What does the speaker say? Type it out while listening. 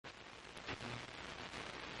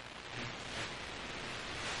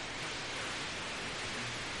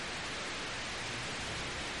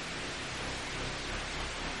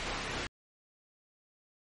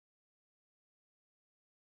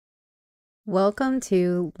Welcome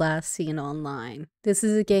to Last Seen Online. This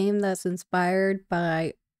is a game that's inspired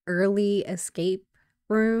by early escape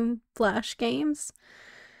room flash games.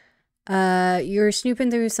 You're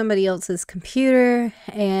snooping through somebody else's computer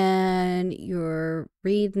and you're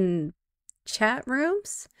reading chat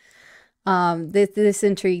rooms. This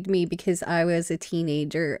intrigued me because I was a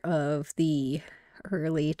teenager of the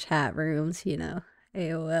early chat rooms, you know,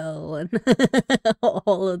 AOL and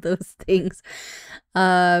all of those things.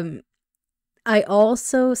 I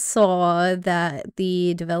also saw that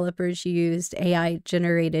the developers used AI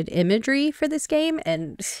generated imagery for this game,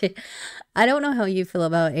 and I don't know how you feel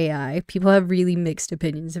about AI. People have really mixed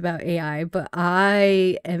opinions about AI, but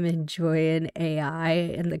I am enjoying AI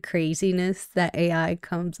and the craziness that AI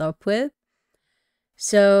comes up with.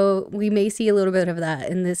 So we may see a little bit of that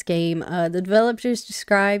in this game. The developers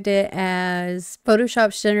described it as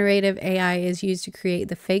Photoshop's generative AI is used to create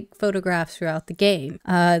the fake photographs throughout the game.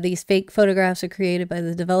 These fake photographs are created by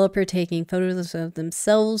the developer taking photos of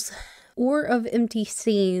themselves or of empty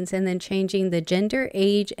scenes and then changing the gender,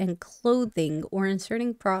 age, and clothing or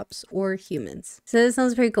inserting props or humans. So this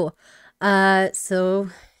sounds pretty cool. So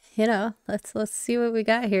you know, let's see what we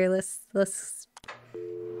got here. Let's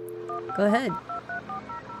go ahead.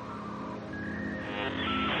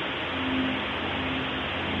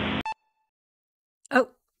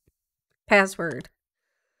 Oh, password.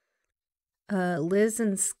 Liz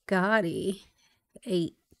and Scotty,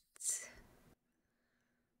 8.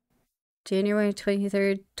 January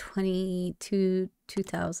 23rd,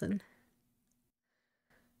 2000.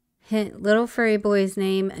 Hint, little furry boy's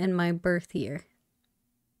name and my birth year.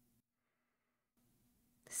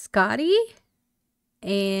 Scotty?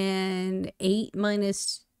 And 8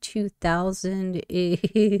 minus 2000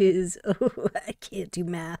 is, oh, I can't do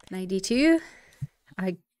math. 92?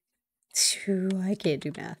 I can't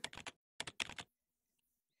do math.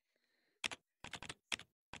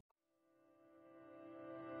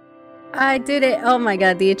 I did it. Oh my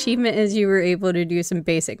god, the achievement is you were able to do some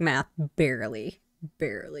basic math. Barely.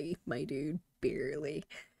 Barely, my dude. Barely.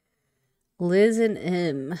 Liz and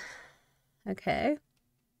M. Okay.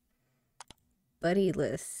 Buddy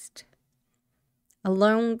list.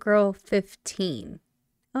 Alone girl 15.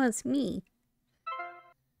 Oh, it's me.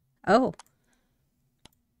 Oh.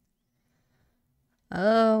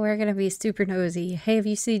 Oh, we're gonna be super nosy. Hey, have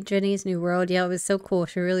you seen Jenny's new world? Yeah, it was so cool.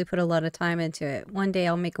 She really put a lot of time into it. One day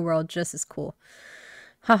I'll make a world just as cool.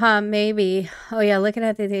 Haha, maybe. Oh yeah, looking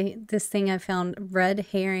at this thing I found,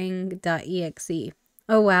 redherring.exe.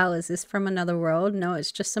 Oh wow, is this from another world? No,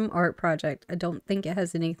 it's just some art project. I don't think it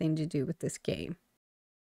has anything to do with this game.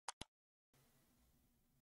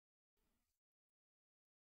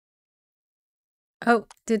 Oh,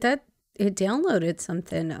 did that... It downloaded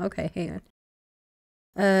something. Okay, hang on.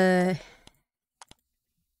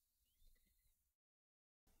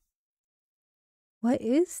 What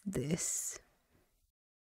is this?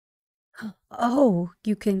 Oh,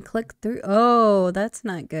 you can click through. Oh, that's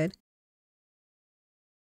not good.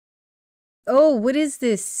 Oh, what is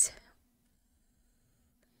this?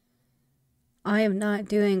 I am not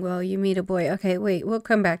doing well. You meet a boy. Okay, wait, we'll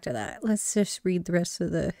come back to that. Let's just read the rest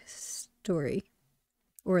of the story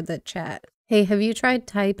or the chat. Hey, have you tried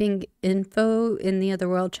typing info in the other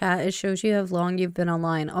world chat? It shows you how long you've been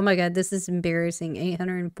online. Oh my god, this is embarrassing.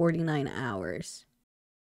 849 hours.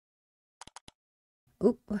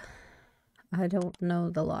 Oop. I don't know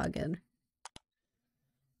the login.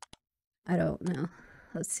 I don't know.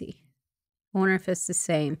 Let's see. I wonder if it's the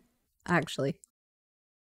same, actually.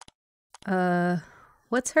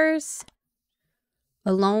 What's hers?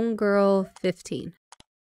 Alone girl 15.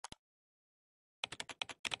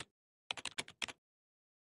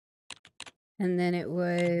 And then it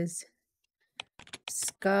was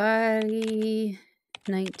Scotty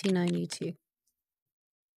 1992.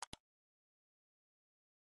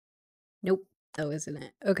 Nope, that wasn't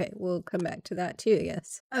it. Okay, we'll come back to that too, I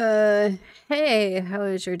guess. Hey, how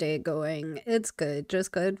is your day going? It's good,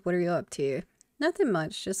 just good. What are you up to? Nothing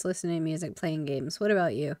much, just listening to music, playing games. What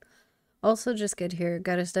about you? Also just good here.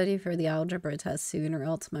 Gotta study for the algebra test soon or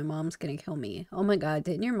else my mom's gonna kill me. Oh my god,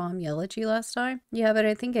 didn't your mom yell at you last time? Yeah, but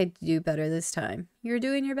I think I'd do better this time. You're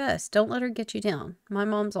doing your best. Don't let her get you down. My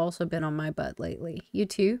mom's also been on my butt lately. You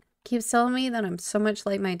too? Keeps telling me that I'm so much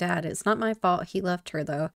like my dad. It's not my fault he left her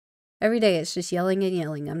though. Every day it's just yelling and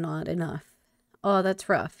yelling. I'm not enough. Oh, that's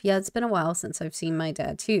rough. Yeah, it's been a while since I've seen my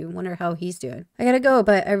dad too. Wonder how he's doing. I gotta go,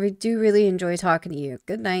 but I do really enjoy talking to you.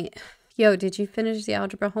 Good night. Yo, did you finish the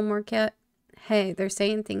algebra homework yet? Hey, they're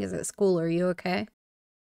saying things at school. Are you okay?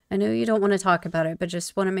 I know you don't want to talk about it, but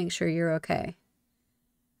just want to make sure you're okay.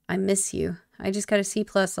 I miss you. I just got a C+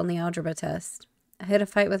 on the algebra test. I had a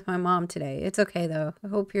fight with my mom today. It's okay, though. I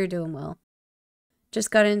hope you're doing well.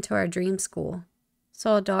 Just got into our dream school.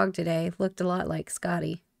 Saw a dog today. Looked a lot like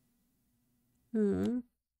Scotty. All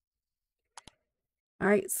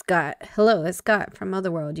right, Scott. Hello, it's Scott from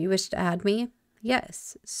Otherworld. You wish to add me?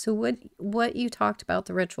 Yes. So what you talked about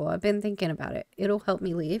the ritual? I've been thinking about it. It'll help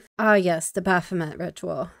me leave. Ah, yes, the Baphomet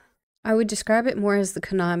ritual. I would describe it more as the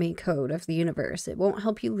Konami code of the universe. It won't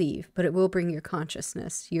help you leave, but it will bring your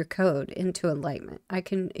consciousness, your code, into enlightenment. I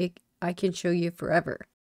can show you forever.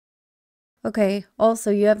 Okay, also,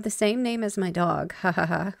 you have the same name as my dog. Ha ha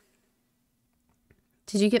ha.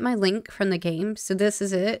 Did you get my link from the game? So this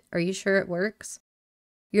is it? Are you sure it works?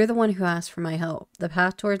 You're the one who asked for my help. The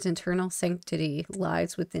path towards eternal sanctity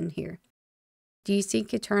lies within here. Do you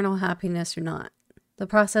seek eternal happiness or not? The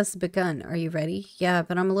process has begun. Are you ready? Yeah,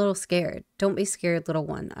 but I'm a little scared. Don't be scared, little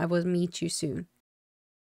one. I will meet you soon.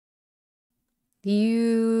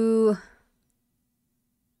 You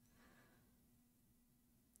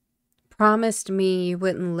promised me you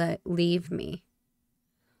wouldn't leave me.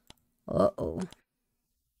 Uh-oh.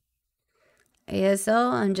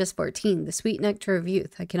 ASL, I'm just 14. The sweet nectar of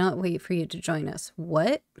youth. I cannot wait for you to join us.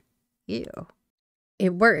 What? Ew.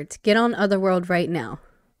 It worked. Get on Otherworld right now.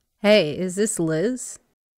 Hey, is this Liz?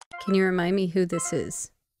 Can you remind me who this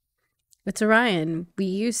is? It's Orion. We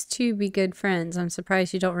used to be good friends. I'm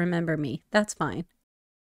surprised you don't remember me. That's fine.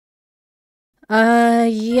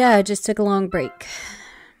 Yeah, I just took a long break.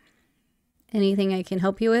 Anything I can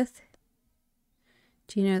help you with?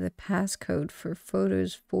 Do you know the passcode for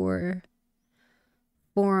photos for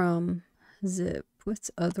forum zip?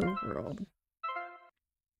 What's Otherworld?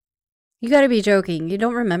 You gotta be joking. You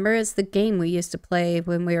don't remember? It's the game we used to play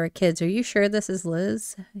when we were kids. Are you sure this is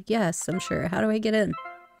Liz? Yes, I'm sure. How do I get in?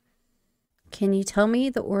 Can you tell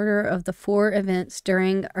me the order of the 4 events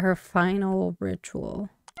during our final ritual?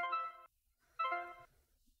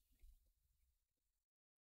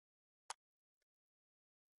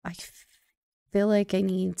 I feel like I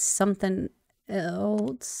need something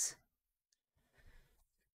else.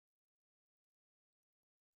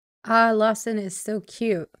 Ah, Lawson is so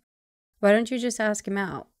cute. Why don't you just ask him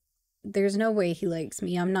out? There's no way he likes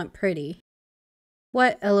me. I'm not pretty.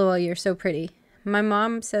 What? LOL, you're so pretty. My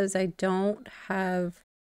mom says I don't have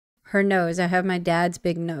her nose. I have my dad's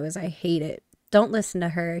big nose. I hate it. Don't listen to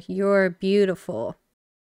her. You're beautiful.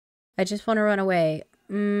 I just want to run away.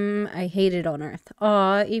 I hate it on Earth.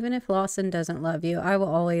 Aw, even if Lawson doesn't love you, I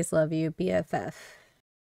will always love you, BFF.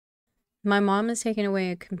 My mom is taking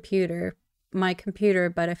away my computer,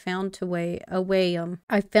 but I found a way.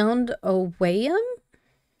 I found a way.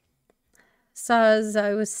 Saz,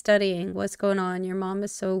 I was studying. What's going on? Your mom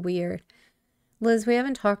is so weird. Liz, we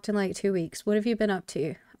haven't talked in like 2 weeks. What have you been up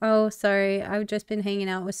to? Oh, sorry. I've just been hanging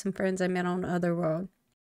out with some friends I met on Otherworld.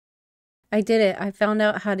 I did it. I found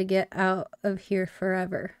out how to get out of here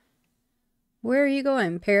forever. Where are you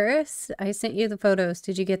going? Paris? I sent you the photos.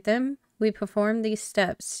 Did you get them? We performed these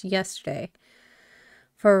steps yesterday.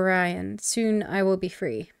 For Ryan. Soon I will be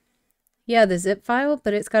free. Yeah, the zip file,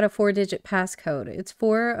 but it's got a 4-digit passcode. It's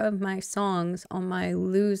 4 of my songs on my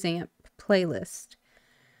Lose Amp playlist.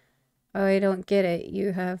 Oh, I don't get it.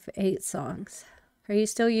 You have 8 songs. Are you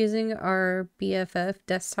still using our BFF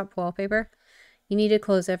desktop wallpaper? You need to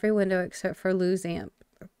close every window except for Lose Amp.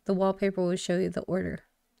 The wallpaper will show you the order.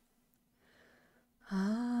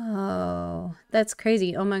 Oh, that's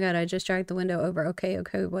crazy. Oh my god, I just dragged the window over. Okay,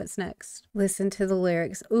 what's next? Listen to the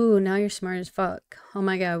lyrics. Ooh, now you're smart as fuck. Oh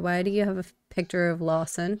my god, why do you have a picture of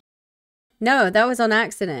Lawson? No, that was on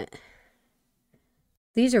accident.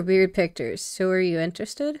 These are weird pictures. So are you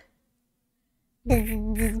interested?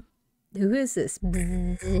 Who is this?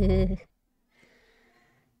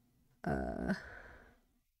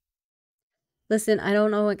 Listen, I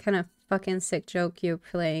don't know what kind of fucking sick joke you're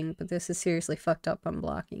playing, but this is seriously fucked up. I'm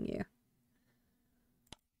blocking you.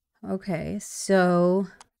 Okay, so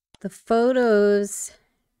the photos,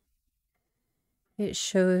 it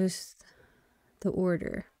shows the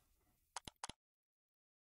order.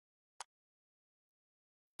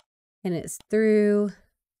 And it's through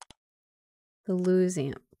the Lose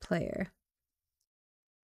Amp player.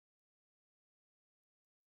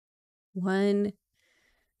 1.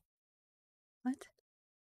 What?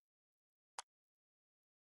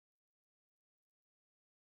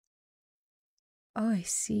 Oh, I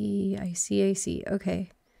see.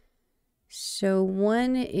 Okay. So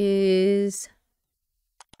 1 is...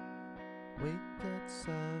 Wake at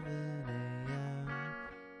 7 a.m.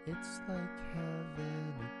 It's like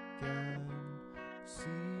heaven again. See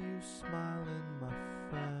you smiling, my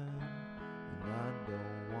friend, and I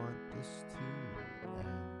don't want this to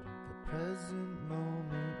end. The present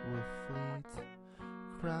moment will fleet,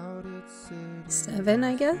 crowded city 7,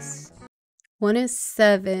 I guess. streets. 1 is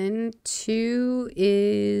 7. 2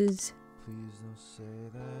 is... Please don't say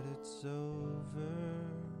that it's over.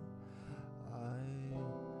 I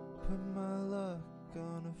put my luck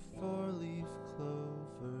on a 4-leaf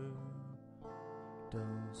clover.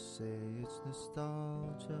 Don't say it's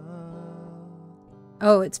nostalgia.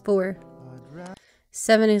 Oh, it's 4. I'd rather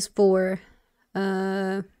 7 is 4.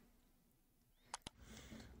 A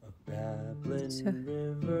babbling So-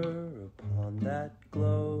 river upon that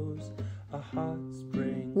glows, a hot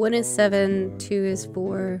spring. 1 is 7, 2 is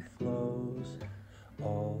 4. Flows.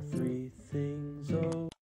 All three things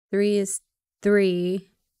 3 is 3.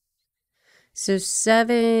 So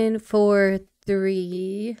 7, 4,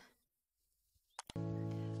 3.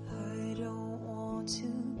 I don't want to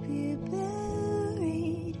be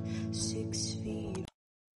buried 6 feet.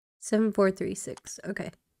 7, 4, 3, 6. Okay.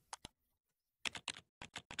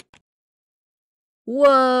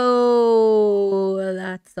 Whoa!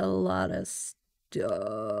 That's a lot of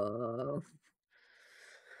stuff.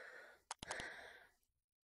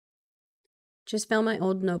 Just found my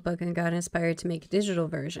old notebook and got inspired to make a digital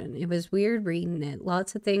version. It was weird reading it.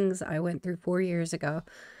 Lots of things I went through 4 years ago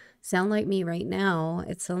sound like me right now.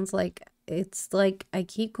 It's like I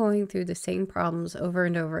keep going through the same problems over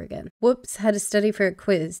and over again. Whoops, had to study for a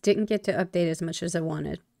quiz. Didn't get to update as much as I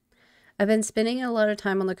wanted. I've been spending a lot of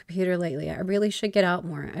time on the computer lately. I really should get out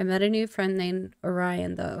more. I met a new friend named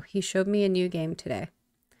Orion, though. He showed me a new game today.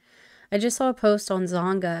 I just saw a post on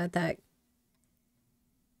Zonga that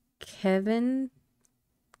Kev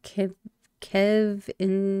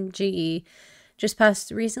NG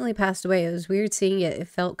recently passed away. It was weird seeing it. It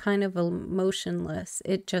felt kind of emotionless.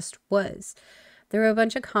 It just was. There were a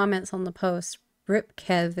bunch of comments on the post, rip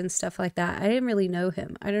Kev and stuff like that. I didn't really know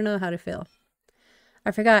him. I don't know how to feel. I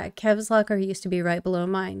forgot, Kev's locker used to be right below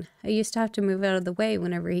mine. I used to have to move out of the way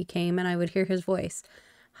whenever he came and I would hear his voice.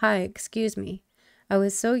 Hi, excuse me. I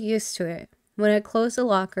was so used to it. When I closed the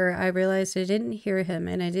locker, I realized I didn't hear him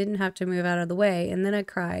and I didn't have to move out of the way, and then I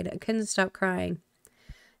cried. I couldn't stop crying.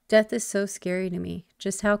 Death is so scary to me.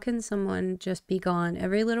 Just how can someone just be gone?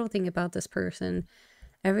 Every little thing about this person,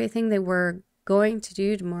 everything they were going to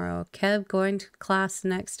do tomorrow, Kev going to class the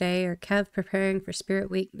next day, or Kev preparing for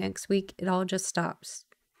Spirit Week next week, it all just stops.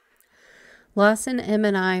 Lawson, M,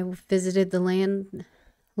 and I visited the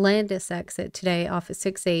Landis exit today off at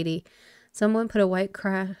 680. Someone put a white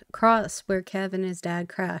cross where Kev and his dad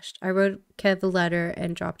crashed. I wrote Kev a letter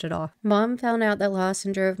and dropped it off. Mom found out that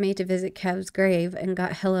Lawson drove me to visit Kev's grave and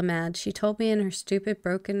got hella mad. She told me in her stupid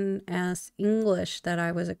broken ass English that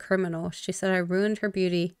I was a criminal. She said I ruined her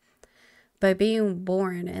beauty by being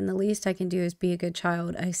born, and the least I can do is be a good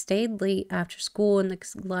child. I stayed late after school in the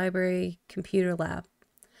library computer lab.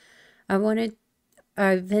 I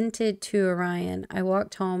vented to Orion. I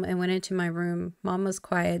walked home and went into my room. Mom was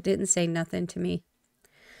quiet, didn't say nothing to me.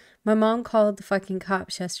 My mom called the fucking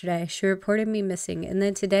cops yesterday. She reported me missing, and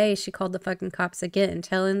then today she called the fucking cops again,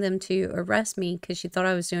 telling them to arrest me because she thought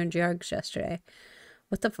I was doing drugs yesterday.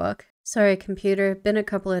 What the fuck? Sorry, computer. Been a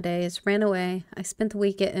couple of days. Ran away. I spent the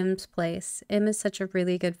week at M's place. M is such a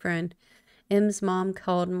really good friend. M's mom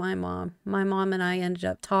called my mom. My mom and I ended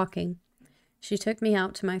up talking. She took me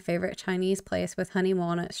out to my favorite Chinese place with honey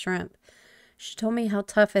walnut shrimp. She told me how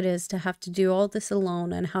tough it is to have to do all this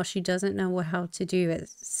alone and how she doesn't know how to do it.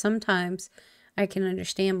 Sometimes I can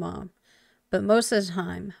understand Mom, but most of the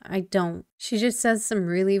time I don't. She just says some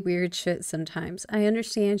really weird shit sometimes. I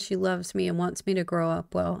understand she loves me and wants me to grow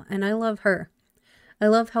up well, and I love her. I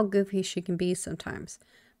love how goofy she can be sometimes,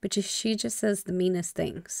 but she just says the meanest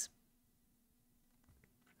things.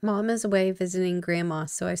 Mom is away visiting Grandma,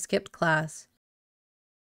 so I skipped class.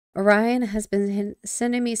 Orion has been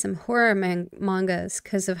sending me some horror mangas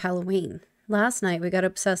because of Halloween. Last night we got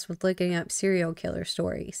obsessed with looking up serial killer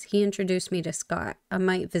stories. He introduced me to Scott. I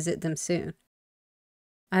might visit them soon.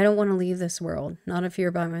 I don't want to leave this world, not if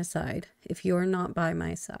you're by my side. If you're not by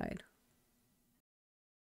my side.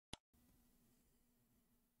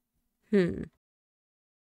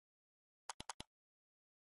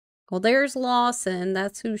 Well, there's Lawson.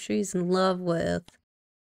 That's who she's in love with.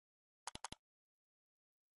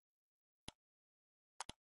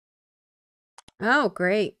 Oh,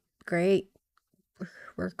 great. Great.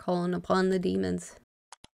 We're calling upon the demons.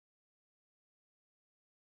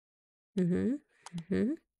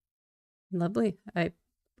 Lovely. I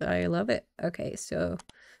love it. Okay, so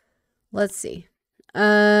let's see. We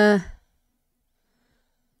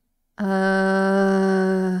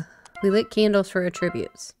lit candles for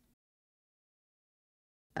attributes.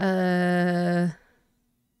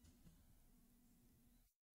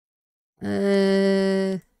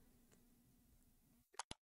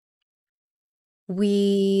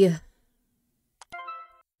 We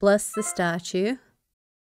bless the statue.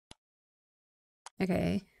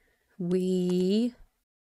 Okay. We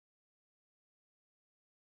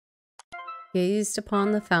gazed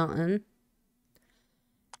upon the fountain.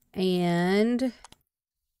 And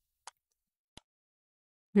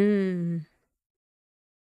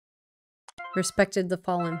respected the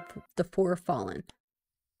fallen, the four fallen.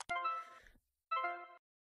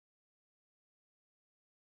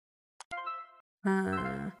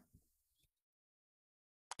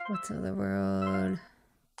 What's other world?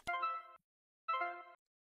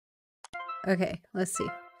 Okay, let's see.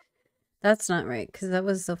 That's not right, because that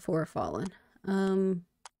was the four fallen.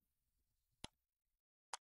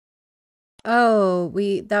 Oh,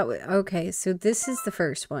 okay, so this is the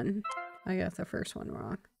first one. I got the first one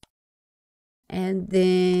wrong. And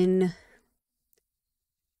then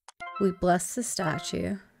we bless the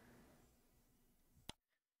statue.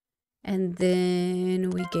 And then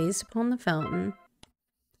we gazed upon the fountain.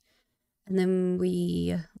 And then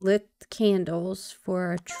we lit the candles for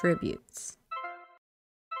our tributes.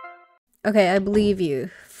 Okay, I believe you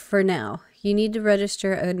for now. You need to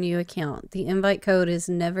register a new account. The invite code is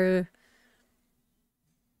Neverland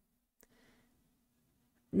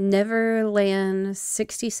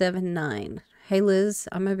 679. Hey Liz,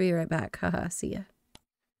 I'm gonna be right back. Haha, see ya.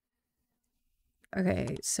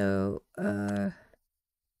 Okay, so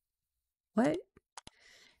what?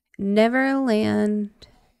 Neverland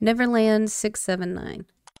 679.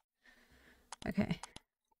 Okay.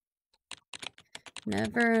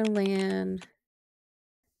 Neverland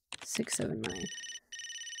 679.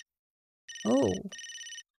 Oh.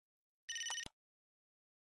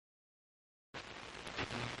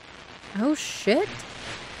 Oh shit.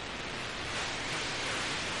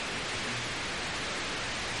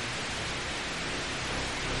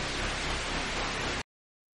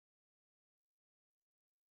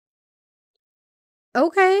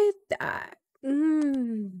 Okay.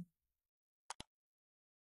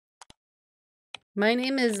 My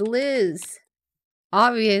name is Liz.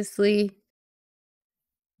 Obviously.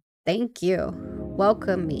 Thank you.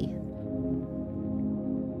 Welcome me.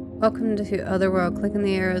 Welcome to Otherworld. Click on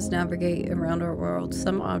the arrows, navigate around our world.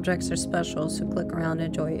 Some objects are special, so click around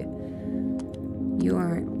and enjoy it. You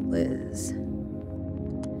aren't Liz.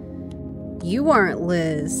 You aren't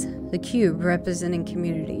Liz. The cube representing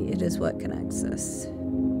community. It is what connects us.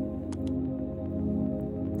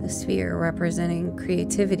 The sphere representing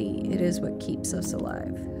creativity. It is what keeps us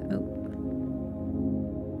alive. Oh.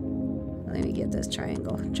 Let me get this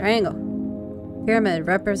triangle. Triangle. Pyramid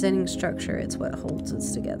representing structure. It's what holds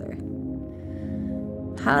us together.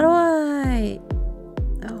 How do I...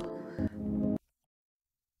 Oh.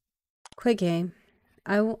 Quit game.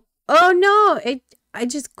 Oh no! I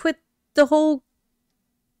just quit the whole...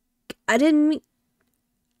 I didn't mean...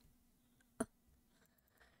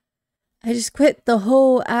 I just quit the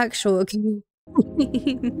whole actual game.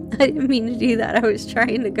 I didn't mean to do that. I was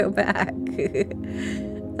trying to go back.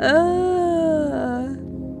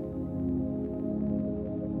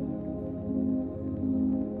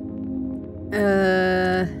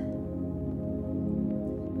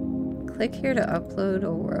 Click here to upload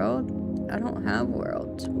a world. I don't have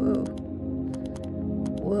worlds. Whoa.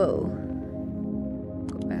 Whoa.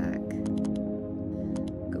 Go back.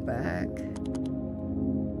 Go back.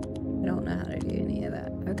 I don't know how to do any of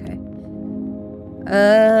that. Okay.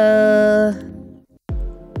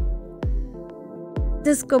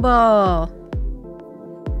 Disco ball.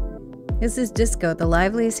 This is disco, the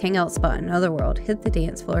liveliest hangout spot in Otherworld. Hit the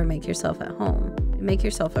dance floor and make yourself at home. Make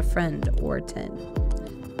yourself a friend or 10.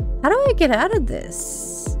 How do I get out of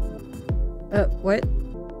this? What?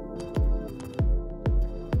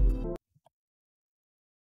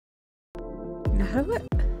 How do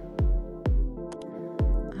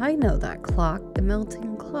I know that clock, the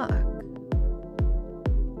melting clock.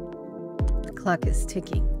 The clock is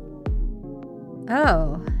ticking.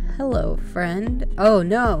 Oh, hello, friend. Oh,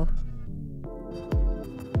 no.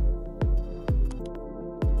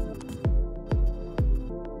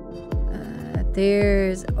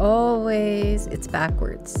 There's always... It's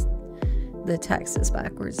backwards. The text is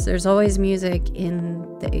backwards. There's always music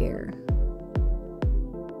in the air.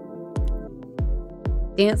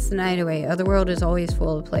 Dance the night away. Otherworld is always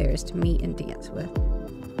full of players to meet and dance with.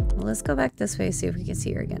 Well, let's go back this way, see if we can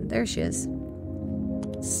see her again. There she is.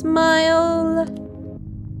 Smile!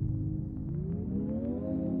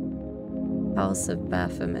 House of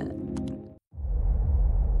Baphomet.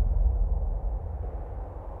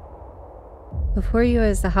 Before you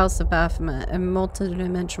is the House of Baphomet, a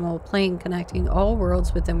multi-dimensional plane connecting all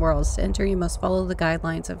worlds within worlds. To enter, you must follow the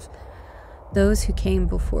guidelines of those who came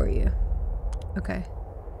before you. Okay.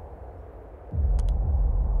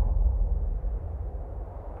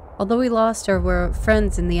 Although we lost our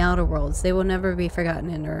friends in the outer worlds, they will never be forgotten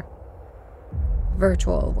in our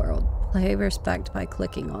virtual world. Pay respect by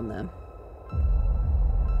clicking on them.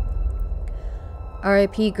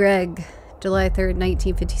 R.I.P. Greg, July 3rd,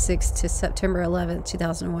 1956 to September 11th,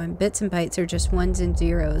 2001. Bits and bytes are just ones and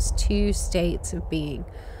zeros, two states of being.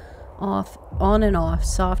 Off, on and off,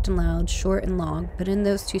 soft and loud, short and long, but in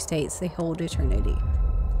those two states they hold eternity.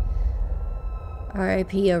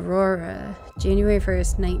 R.I.P. Aurora, January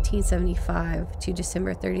 1st, 1975 to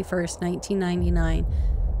December 31st, 1999.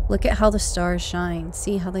 Look at how the stars shine.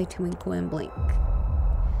 See how they twinkle and blink.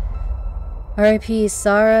 R.I.P.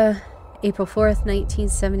 Sarah, April 4th,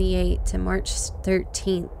 1978 to March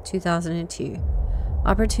 13th, 2002.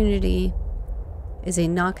 Opportunity is a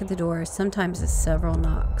knock at the door. Sometimes it's several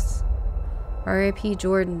knocks. R.I.P.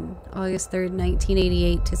 Jordan, August 3rd,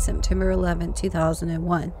 1988 to September 11th,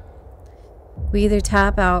 2001. We either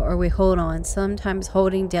tap out or we hold on. Sometimes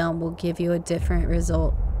holding down will give you a different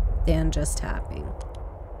result than just tapping.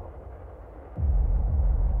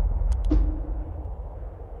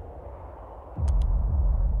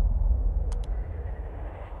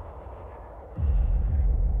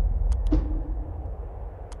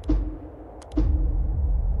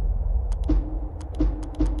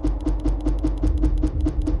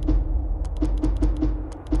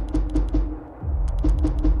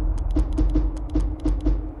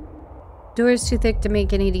 Door is too thick to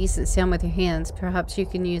make any decent sound with your hands. Perhaps you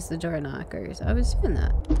can use the door knockers. I was doing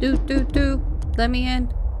that. Do. Let me in.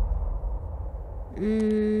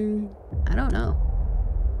 I don't know.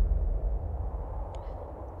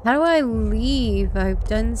 How do I leave? I've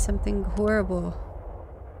done something horrible.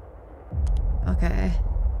 Okay.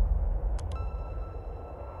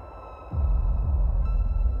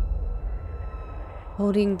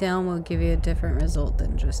 Holding down will give you a different result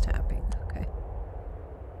than just tapping. Okay.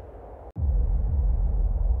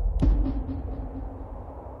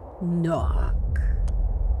 Knock.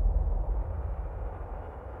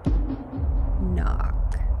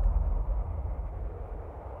 Knock.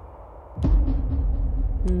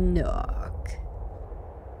 Knock.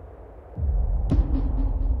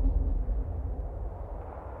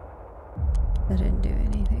 That didn't do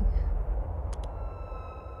anything.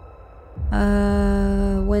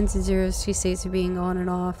 Ones and zeros, two states of being on and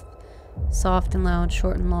off. Soft and loud,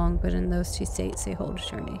 short and long, but in those two states they hold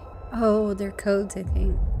eternity. Oh, they're codes, I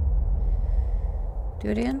think. Do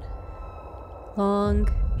it again. Long,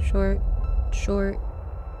 short, short,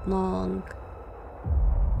 long.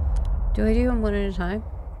 Do I do them one at a time?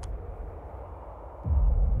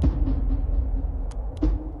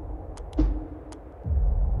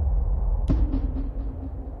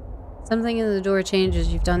 Something in the door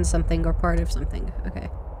changes. You've done something or part of something. Okay.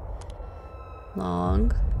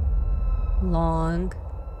 Long, long,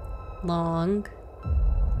 long,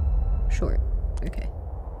 short. Okay.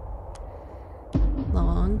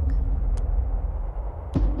 Long,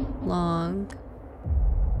 long,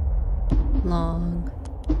 long,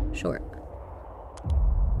 short.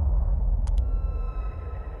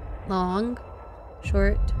 Long,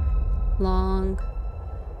 short, long,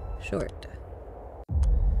 short.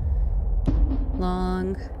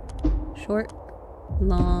 Long, short,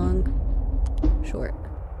 long, short.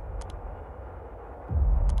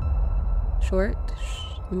 Short,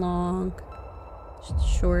 long,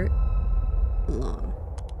 short, long.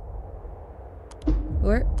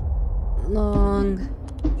 Short, long,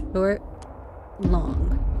 short,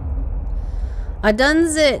 long. I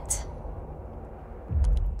done's it.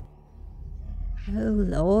 Oh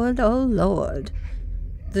Lord, oh Lord.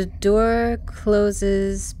 The door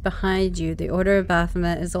closes behind you. The order of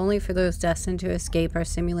Baphomet is only for those destined to escape our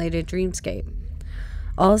simulated dreamscape.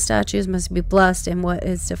 All statues must be blessed in what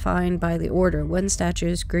is defined by the order. One statue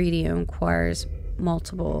is greedy and requires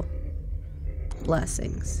multiple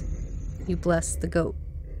blessings. You bless the goat.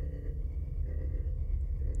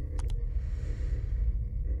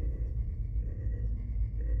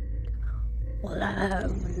 Well, I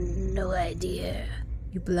have no idea.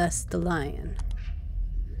 You bless the lion.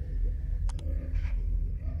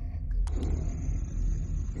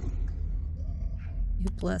 You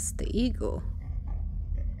bless the eagle.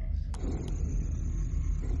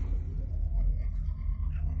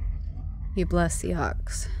 You bless the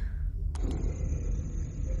ox.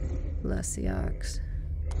 Bless the ox.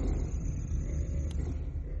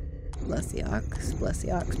 Bless the ox. Bless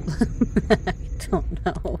the ox. I don't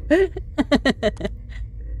know.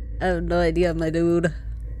 I have no idea, my dude.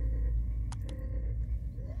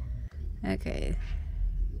 Okay.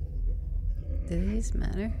 Do these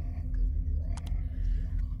matter?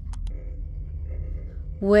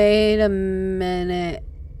 Wait a minute.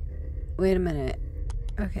 Wait a minute.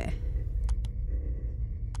 Okay.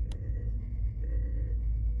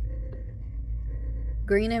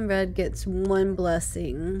 Green and red gets 1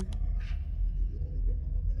 blessing.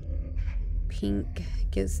 Pink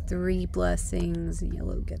gets 3 blessings.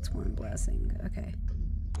 Yellow gets 1 blessing. Okay.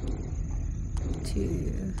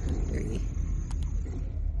 2, 3.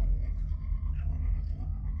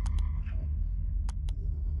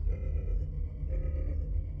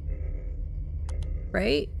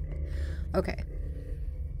 Right? Okay.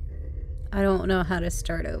 I don't know how to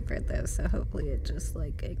start over though, so hopefully it just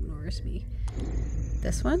like ignores me.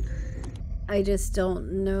 This one? I just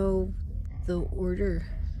don't know the order.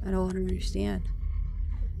 I don't understand.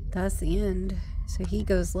 That's the end. So he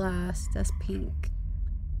goes last. That's pink.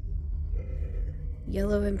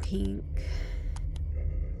 Yellow and pink.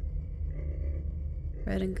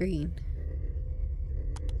 Red and green.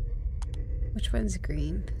 Which one's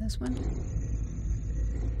green? This one?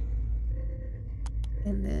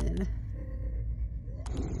 And then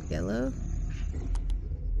yellow.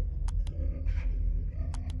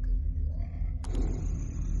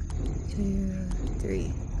 2,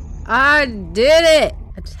 3. I did it!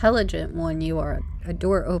 Intelligent one you are. A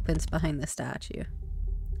door opens behind the statue.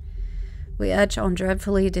 We etch on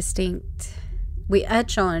dreadfully distinct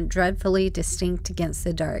against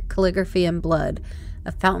the dark. Calligraphy in blood.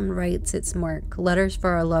 A fountain writes its mark. Letters for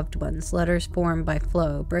our loved ones. Letters formed by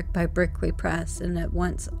flow. Brick by brick we press, and at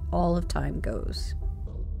once all of time goes.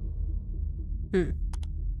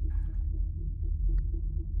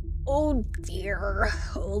 Oh dear.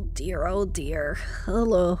 Oh dear. Oh dear.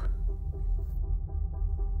 Hello.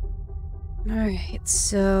 Alright,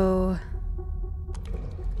 so...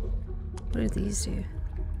 what do these do?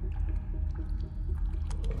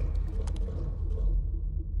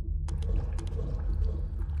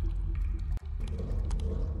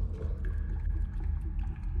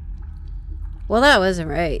 Well, that wasn't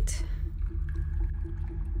right.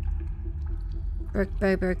 Brick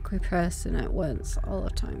by brick we press, and at once all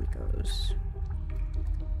of time goes.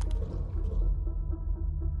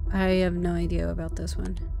 I have no idea about this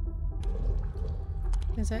one.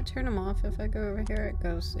 Does that turn them off if I go over here? It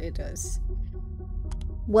goes. It does.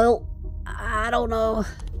 Well, I don't know.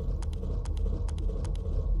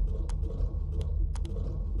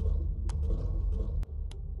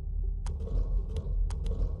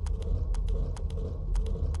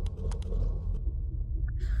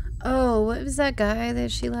 Oh, what was that guy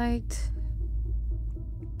that she liked?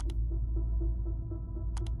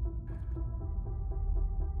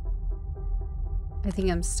 I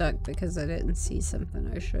think I'm stuck because I didn't see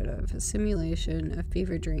something I should have. A simulation, a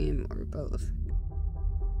fever dream, or both.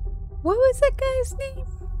 What was that guy's name?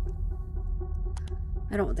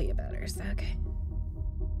 I don't think it matters. Okay.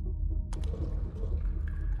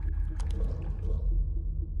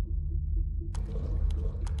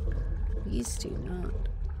 These do not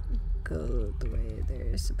go the way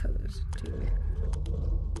they're supposed to.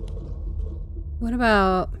 What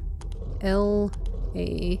about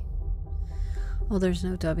L-A? Oh, there's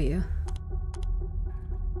no W.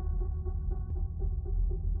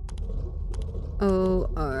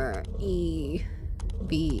 O-R-E-B-E-R.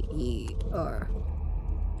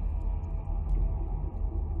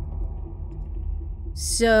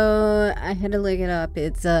 So, I had to look it up.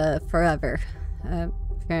 It's, forever.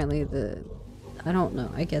 Apparently I don't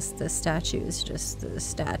know. I guess the statue is just the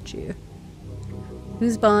statue.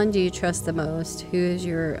 Whose bond do you trust the most? Who is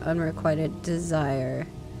your unrequited desire?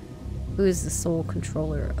 Who is the sole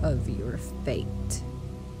controller of your fate?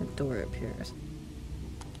 The door appears.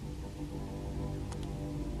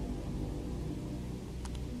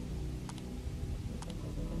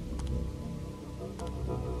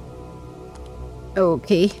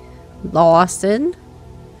 Okay. Lawson.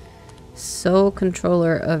 Sole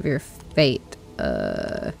controller of your fate.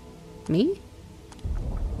 Me?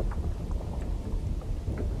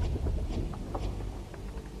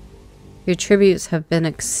 Your tributes have been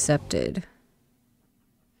accepted.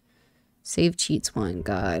 Save cheats one,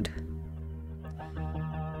 God.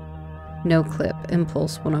 No clip.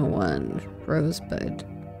 Impulse 101. Rosebud.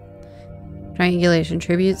 Triangulation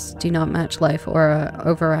tributes do not match life or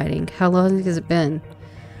overriding. How long has it been?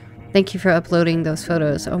 Thank you for uploading those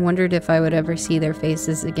photos. I wondered if I would ever see their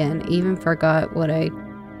faces again. Even forgot what I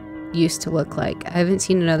used to look like. I haven't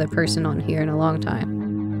seen another person on here in a long time.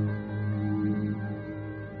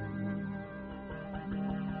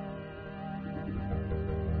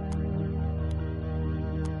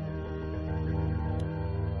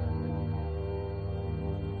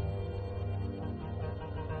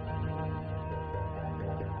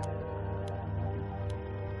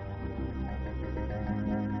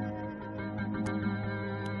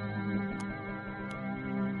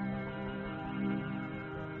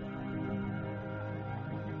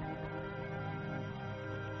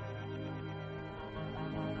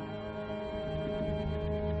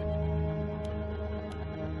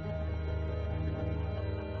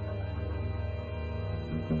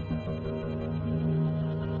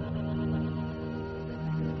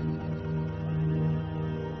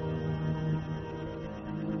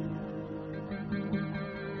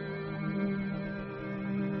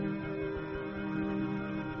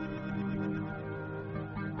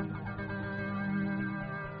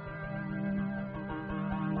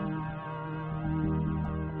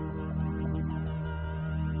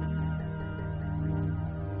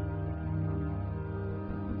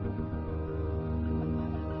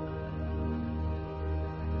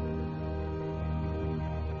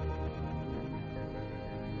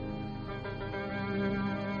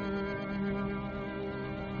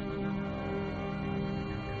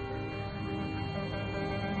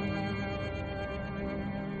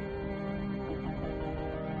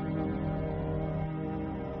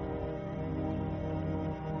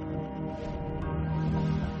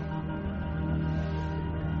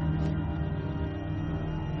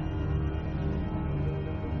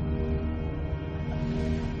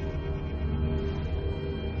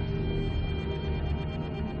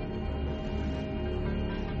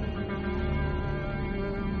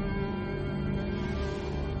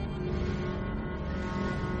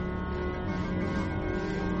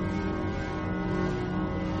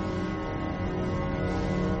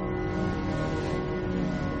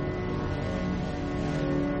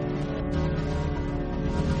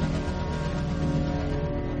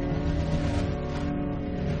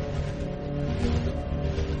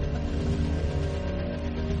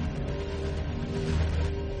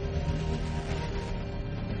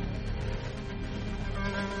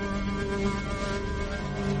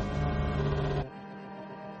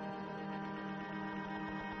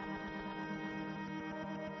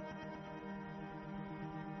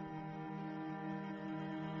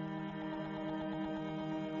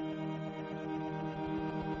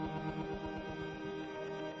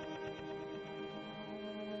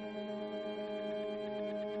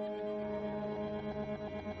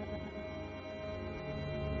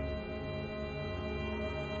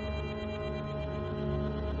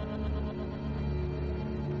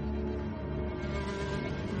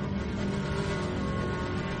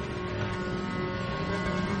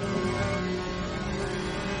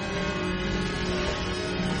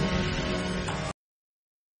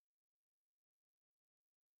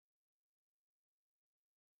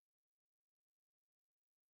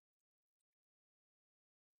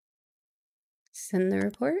 Send the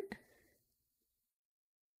report.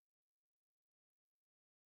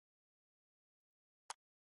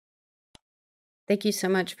 Thank you so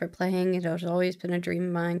much for playing. It has always been a dream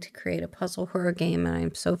of mine to create a puzzle horror game, and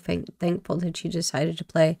I'm so thankful that you decided to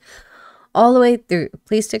play all the way through.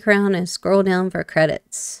 Please stick around and scroll down for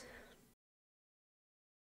credits.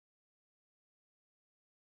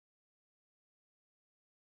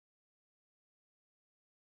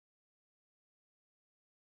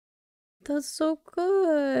 That's so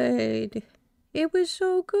good. It was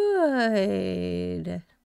so good.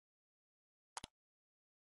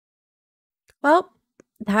 Well,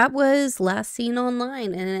 that was Last Seen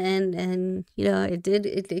Online, and you know, it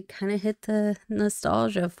did kind of hit the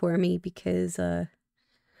nostalgia for me because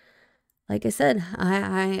like I said,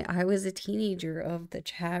 I was a teenager of the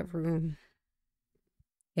chat room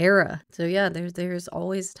era. So yeah, there's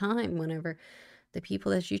always time whenever the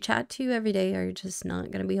people that you chat to every day are just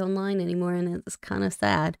not gonna be online anymore, and it's kind of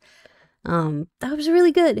sad. That was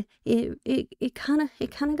really good. It kind of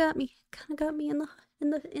got me in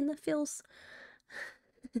the feels.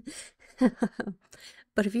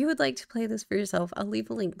 But if you would like to play this for yourself, I'll leave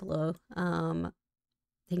a link below.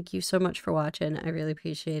 Thank you so much for watching. I really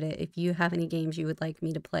appreciate it. If you have any games you would like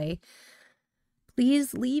me to play,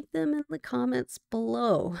 please leave them in the comments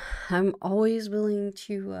below. I'm always willing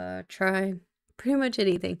to try pretty much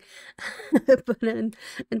anything. But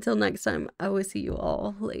until next time, I will see you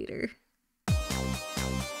all later.